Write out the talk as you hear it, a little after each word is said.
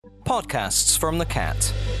Podcasts from the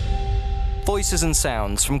Cat. Voices and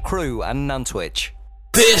sounds from Crewe and Nantwich.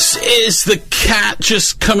 This is the Cat,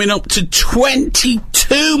 just coming up to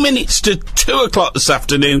 22 minutes to 2 o'clock this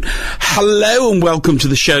afternoon. Hello and welcome to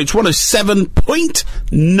the show. It's 107.9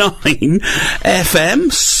 FM,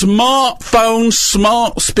 smartphone,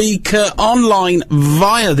 smart speaker, online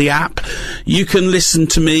via the app. You can listen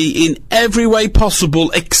to me in every way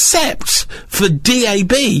possible except for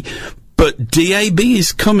DAB. But DAB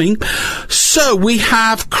is coming. So we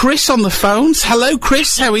have Chris on the phones. Hello,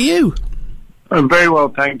 Chris. How are you? I'm very well,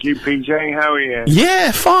 thank you, PJ. How are you?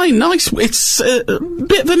 Yeah, fine, nice. It's a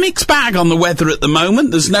bit of a mixed bag on the weather at the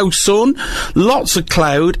moment. There's no sun, lots of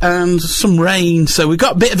cloud, and some rain. So we've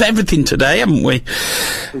got a bit of everything today, haven't we?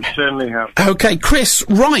 We certainly have. Okay, Chris,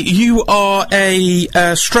 right, you are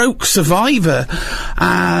a stroke survivor,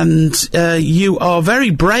 and you are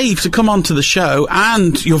very brave to come onto the show,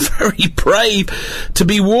 and you're very brave to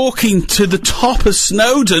be walking to the top of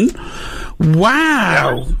Snowdon.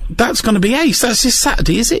 Wow, that's going to be ace. That's this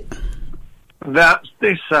Saturday, is it? That's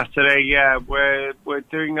this Saturday, yeah. We're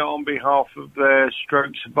doing it on behalf of the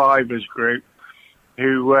Stroke Survivors Group,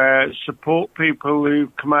 who support people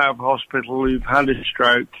who've come out of hospital who've had a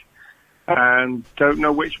stroke and don't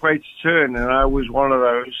know which way to turn. And I was one of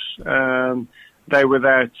those. They were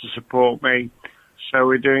there to support me, so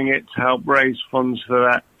we're doing it to help raise funds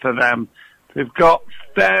for them. They've got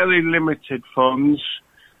fairly limited funds.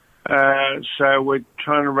 So we're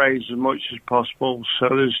trying to raise as much as possible. So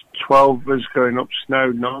there's 12 of us going up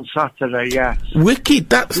Snowdon on Saturday, yes. Wicked,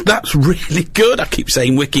 that's really good. I keep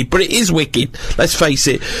saying wicked, but it is wicked, let's face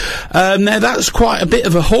it. Now that's quite a bit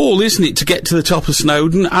of a haul, isn't it, to get to the top of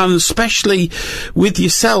Snowdon, and especially with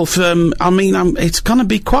yourself, it's gonna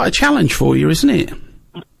be quite a challenge for you, isn't it?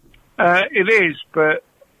 It is, but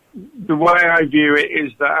the way I view it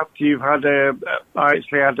is that after you've had I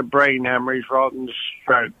actually had a brain hemorrhage rather than a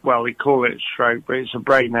stroke. Well, we call it a stroke, but it's a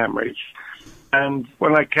brain hemorrhage. And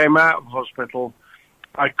when I came out of hospital,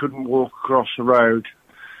 I couldn't walk across the road.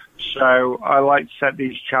 So I like to set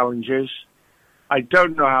these challenges. I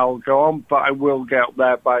don't know how I'll go on, but I will get up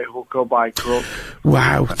there by hook or by crook.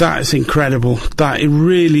 Wow, that is incredible. It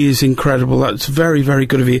really is incredible. That's very, very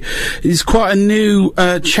good of you. It's quite a new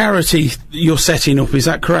charity you're setting up, is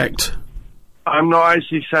that correct? I'm not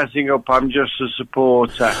actually setting up, I'm just a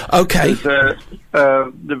supporter. Okay.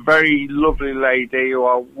 The very lovely lady, who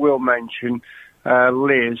I will mention,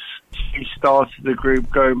 Liz, she started the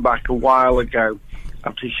group going back a while ago,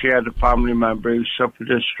 after she had a family member who suffered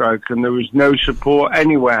a stroke, and there was no support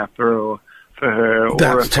anywhere for her.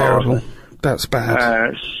 That's terrible. That's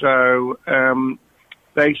bad. So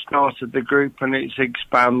they started the group, and it's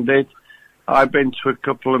expanded. I've been to a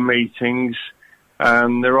couple of meetings,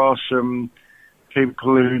 and there are some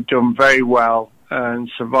people who've done very well and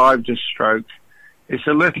survived a stroke. It's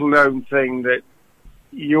a little-known thing that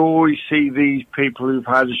you always see these people who've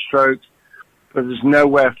had a stroke, but there's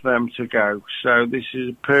nowhere for them to go. So this is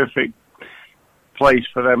a perfect place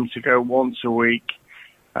for them to go once a week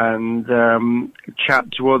and chat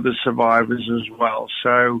to other survivors as well.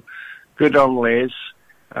 So good on Liz,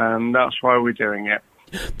 and that's why we're doing it.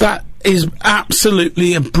 That is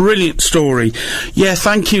absolutely a brilliant story. Yeah,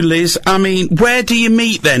 thank you, Liz. I mean, where do you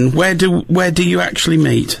meet then? Where do you actually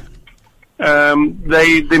meet?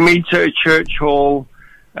 They meet at a church hall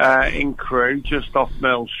in Crewe, just off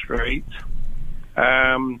Mill Street.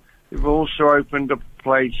 They've also opened up a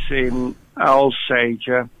place in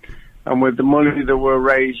Alsager, and with the money that we're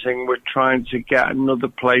raising, we're trying to get another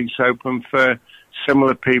place open for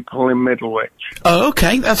similar people in Middlewich. Oh,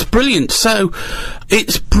 okay, that's brilliant. So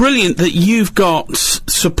it's brilliant that you've got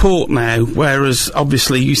support now, whereas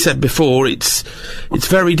obviously you said before it's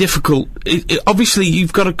very difficult. Obviously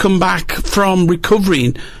you've got to come back from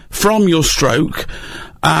recovering from your stroke.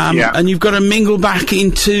 And you've got to mingle back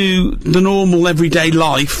into the normal everyday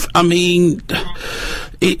life. I mean,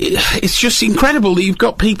 it's just incredible that you've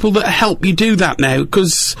got people that help you do that now,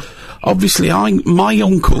 because obviously my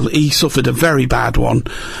uncle, he suffered a very bad one.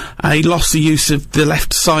 He lost the use of the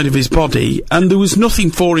left side of his body, and there was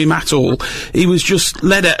nothing for him at all. He was just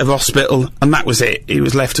led out of hospital, and that was it. He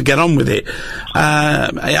was left to get on with it.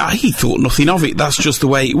 He thought nothing of it. That's just the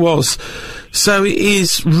way it was. So it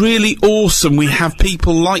is really awesome we have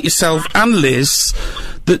people like yourself and Liz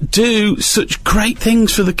that do such great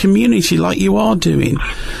things for the community like you are doing.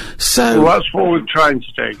 So well, that's what we're trying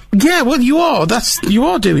to do. Yeah, well, you are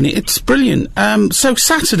doing it. It's brilliant. So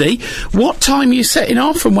Saturday, what time are you setting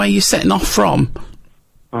off and where are you setting off from?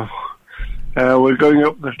 We're going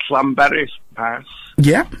up the Llanberis Pass.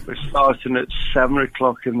 Yeah. We're starting at 7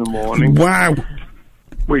 o'clock in the morning. Wow.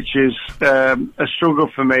 which is a struggle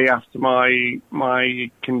for me after my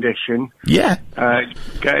condition. Yeah.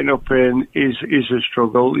 Getting up in is a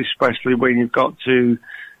struggle, especially when you've got to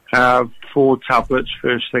have 4 tablets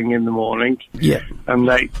first thing in the morning. Yeah. And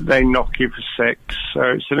they knock you for 6. So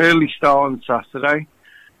it's an early start on Saturday.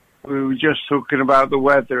 We were just talking about the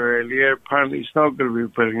weather earlier. Apparently it's not going to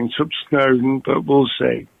be brilliant up Snowdon, but we'll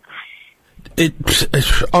see.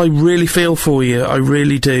 I really feel for you, I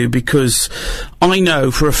really do, because I know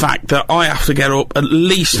for a fact that I have to get up at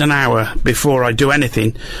least an hour before I do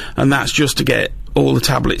anything, and that's just to get all the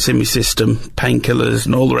tablets in my system, painkillers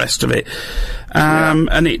and all the rest of it.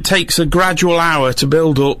 And it takes a gradual hour to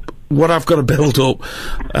build up what I've got to build up,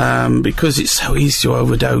 because it's so easy to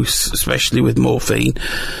overdose, especially with morphine.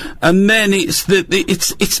 And then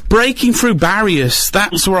it's breaking through barriers.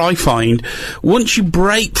 That's where I find once you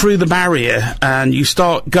break through the barrier and you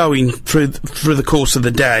start going through the course of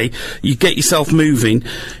the day, you get yourself moving.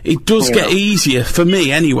 It does get easier for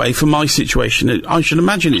me anyway. For my situation, I should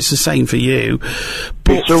imagine it's the same for you.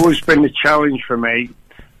 But it's always been a challenge for me.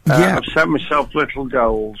 I've set myself little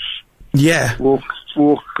goals. Yeah.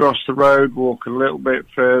 Walk across the road, walk a little bit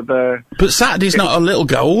further. But Saturday's not a little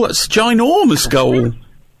goal, it's a ginormous goal.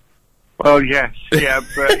 Well, yes, yeah,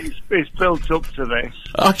 but it's built up to this.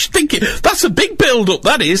 I think that's a big build-up,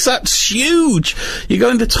 that's huge. You're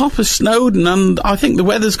going to the top of Snowdon, and I think the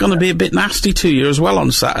weather's going to be a bit nasty to you as well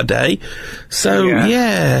on Saturday. So,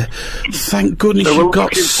 yeah thank goodness you've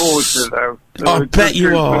got... looking forward to it, though. I bet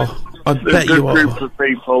you are. I bet you are. There's a group of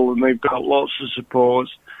people, and they've got lots of support,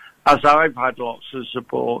 as I've had lots of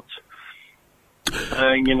support.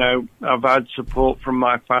 I've had support from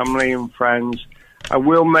my family and friends. I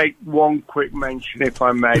will make one quick mention, if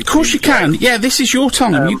I may. Of course you can. Yeah, this is your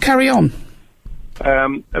time. You carry on.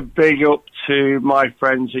 A big up to my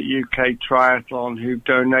friends at UK Triathlon who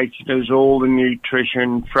donated us all the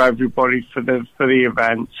nutrition for everybody for the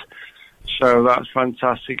event. So that's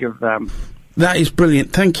fantastic of them. That is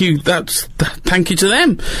brilliant. Thank you. Thank you to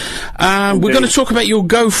them. We're going to talk about your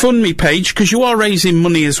GoFundMe page, because you are raising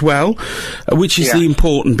money as well, which is the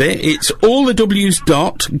important bit. It's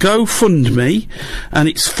allthews.gofundme, and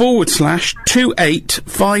it's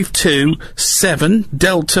 /28527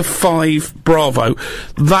 Delta 5 Bravo.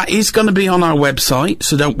 That is going to be on our website,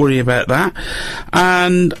 so don't worry about that.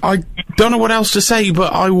 And I don't know what else to say,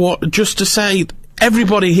 but I want just to say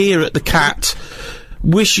everybody here at the Cat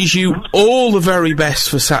wishes you all the very best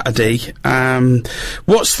for Saturday.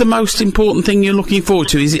 What's the most important thing you're looking forward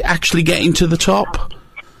to? Is it actually getting to the top?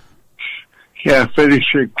 Yeah,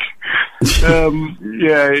 finishing. It'll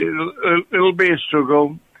be a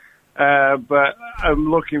struggle, but I'm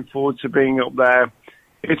looking forward to being up there.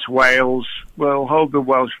 It's Wales. We'll hold the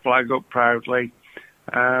Welsh flag up proudly,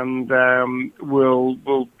 and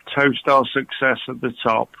we'll toast our success at the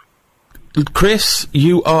top. Chris,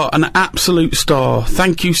 you are an absolute star.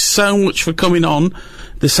 Thank you so much for coming on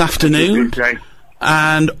this afternoon. Thank you,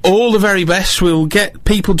 and all the very best. We'll get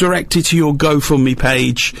people directed to your GoFundMe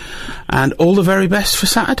page, and all the very best for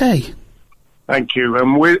Saturday. Thank you.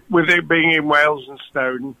 And with it being in Wales and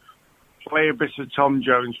Snowdon, play a bit of Tom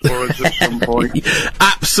Jones for us at some point.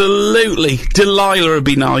 Absolutely. Delilah would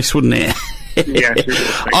be nice, wouldn't it? Yes, it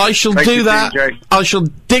would. I shall do that. PJ. I shall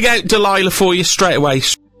dig out Delilah for you straight away.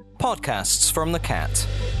 Podcasts from the Cat.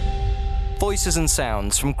 Voices and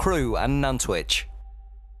sounds from Crewe and Nantwich.